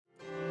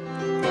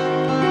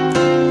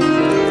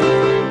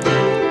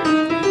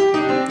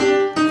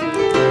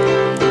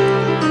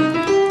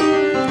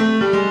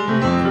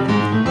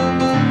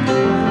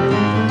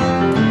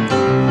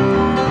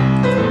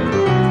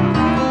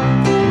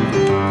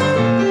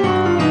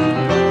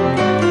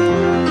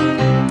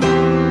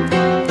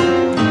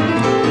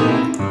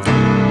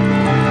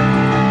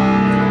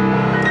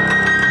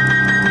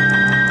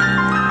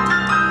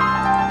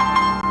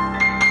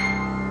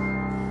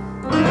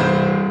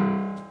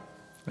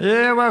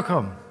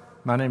welcome.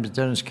 My name is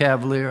Dennis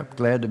Cavalier. I'm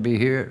glad to be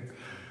here at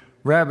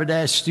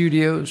Rabadash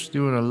Studios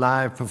doing a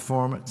live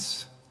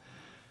performance.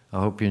 I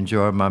hope you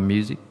enjoy my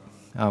music.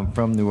 I'm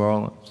from New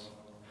Orleans,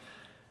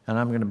 and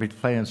I'm going to be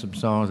playing some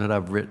songs that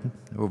I've written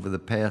over the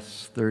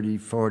past 30,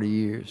 40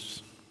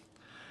 years.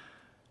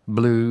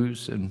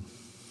 Blues and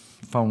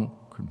funk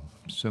and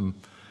some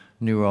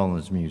New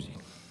Orleans music.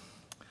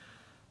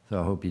 So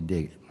I hope you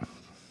dig it.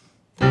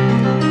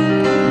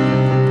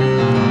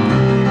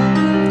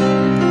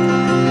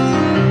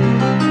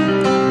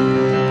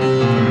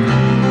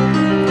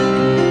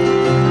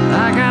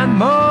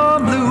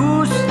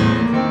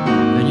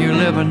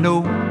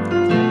 Know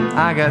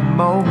I got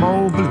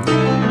more blues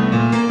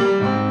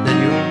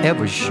than you'll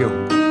ever show.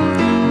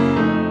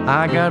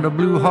 I got a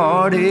blue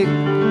heartache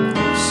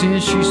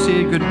since she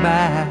said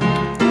goodbye.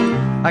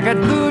 I got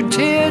blue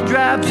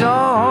teardrops,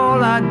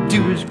 all I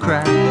do is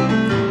cry.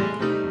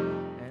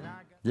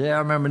 Yeah, I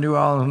remember New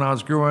Orleans when I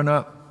was growing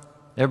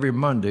up. Every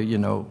Monday, you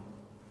know,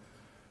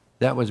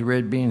 that was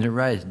red beans and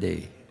rice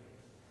day.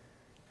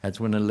 That's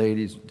when the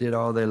ladies did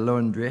all their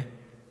laundry,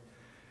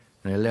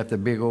 and they left a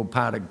big old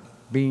pot of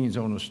beans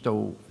on the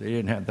stove. They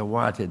didn't have to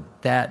watch it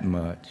that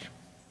much.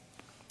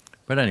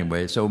 But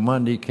anyway, so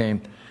Monday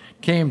came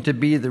to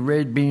be the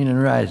red bean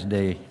and rice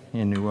day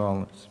in New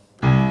Orleans.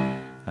 I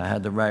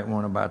had to write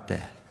one about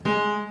that.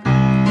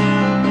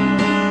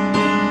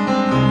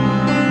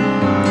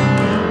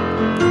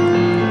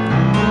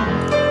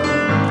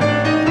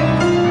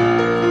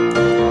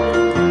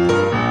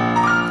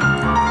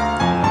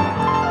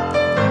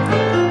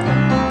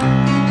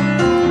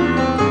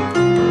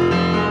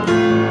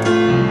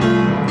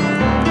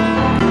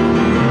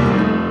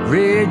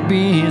 Red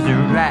beans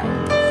and rice,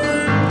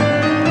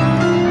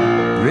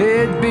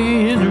 red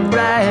beans and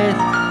rice,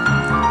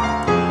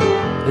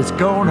 it's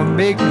gonna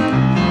make me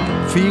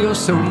feel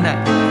so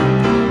nice.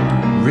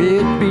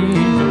 Red beans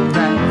and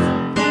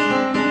rice,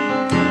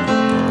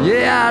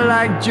 yeah, I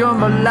like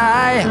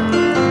jambalaya,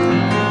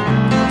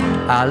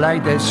 I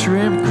like that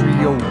shrimp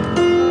creole,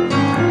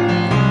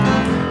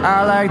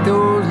 I like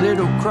those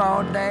little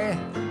crawdads.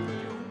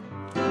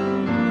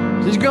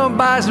 She's gonna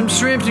buy some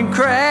shrimps and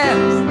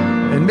crabs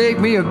and make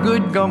me a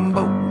good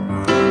gumbo.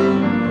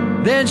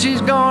 Then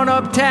she's gone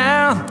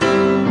uptown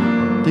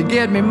to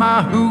get me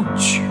my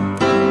hooch.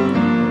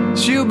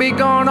 She'll be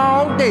gone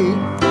all day.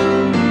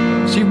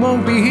 She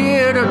won't be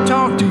here to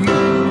talk to you.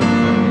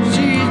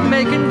 She's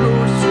making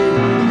groceries.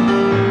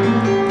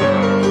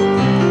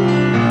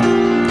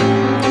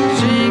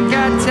 She ain't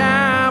got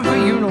time for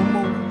you no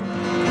more.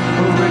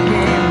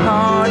 Hurricane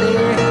party,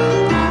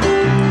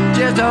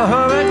 just a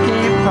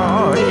hurricane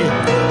party.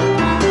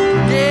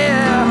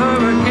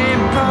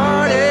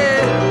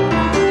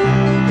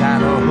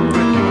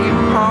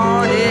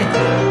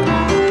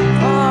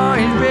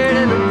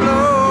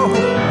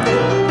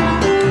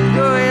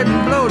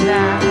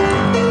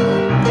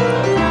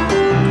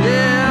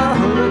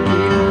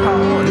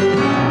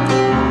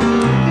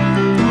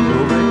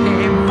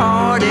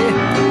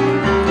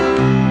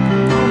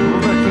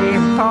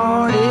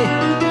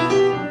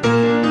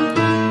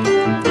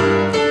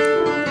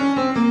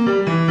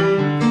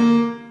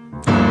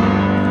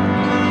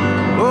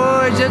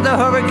 Just a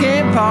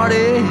hurricane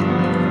party.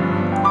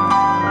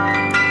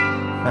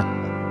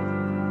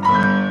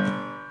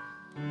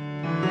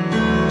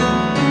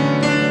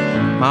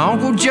 My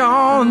Uncle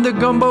John, the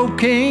gumbo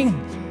king,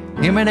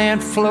 him and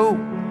Aunt Flo,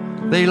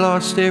 they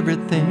lost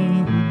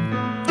everything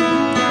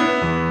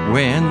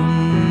when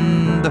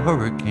the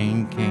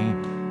hurricane came.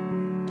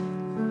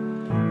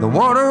 The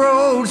water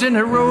rose and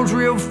it rose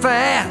real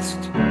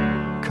fast,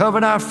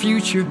 covered our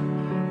future,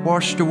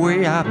 washed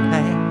away our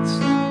past.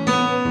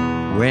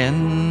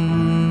 When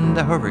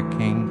the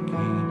hurricane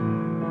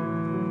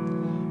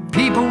came,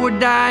 people were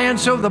dying,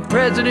 so the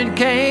president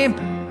came.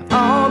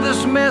 All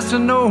this mess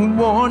and no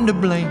one to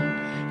blame.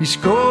 He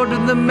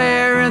scolded the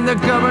mayor and the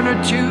governor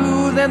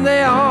too. Then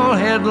they all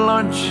had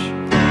lunch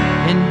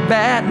in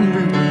Baton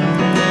Rouge.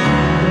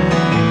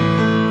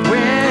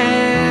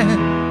 When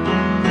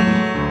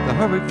the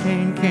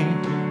hurricane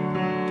came,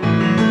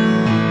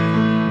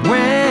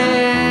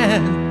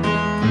 when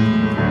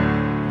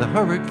the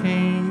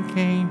hurricane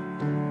came,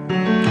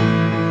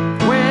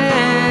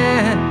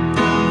 when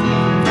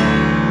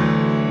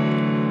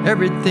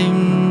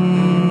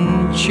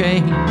everything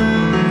changed.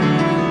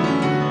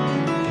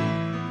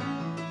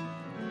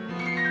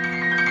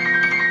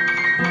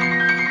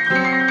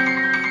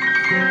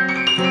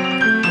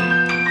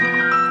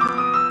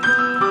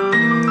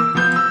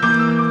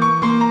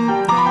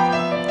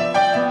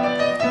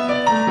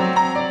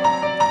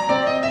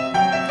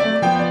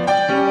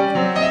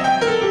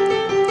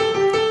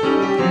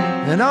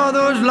 And all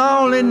those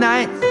lonely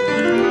nights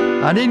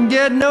I didn't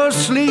get no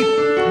sleep.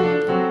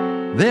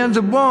 Then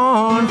the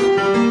ones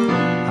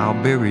I'll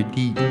bury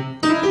deep.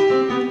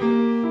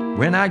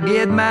 When I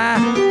get my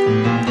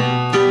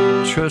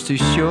trusty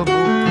shovel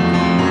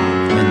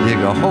and dig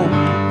a hole.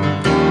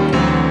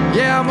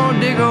 Yeah, I'm gonna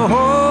dig a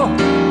hole.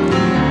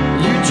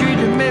 You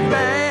treated me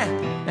bad.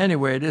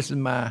 Anyway, this is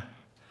my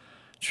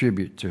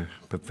tribute to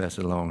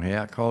Professor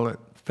Longhair. I call it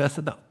Fess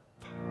it up.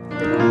 I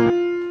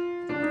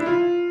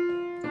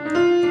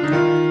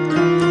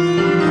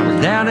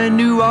was down in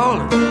New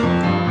Orleans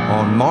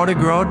on Mardi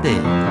Gras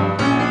Day.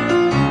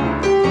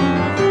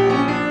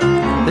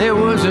 There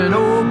was an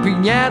old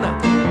piano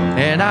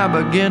and I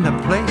began to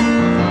play.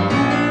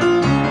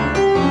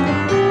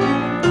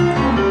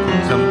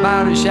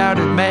 Somebody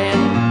shouted, "Man,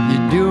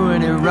 you're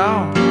doing it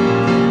wrong."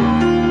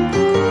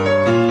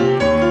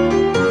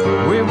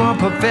 We want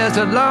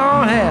Professor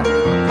Long Hair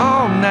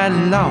all night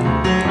long.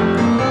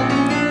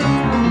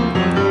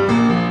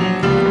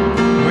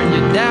 When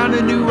you're down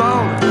in New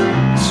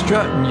Orleans,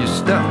 strutting your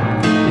stuff,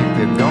 if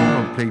you're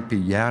gonna play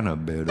piano,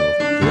 better.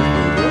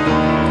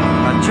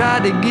 I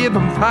tried to give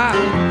them pop,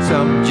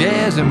 some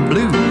jazz and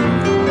blues.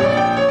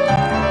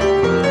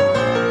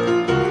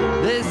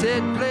 They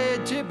said, play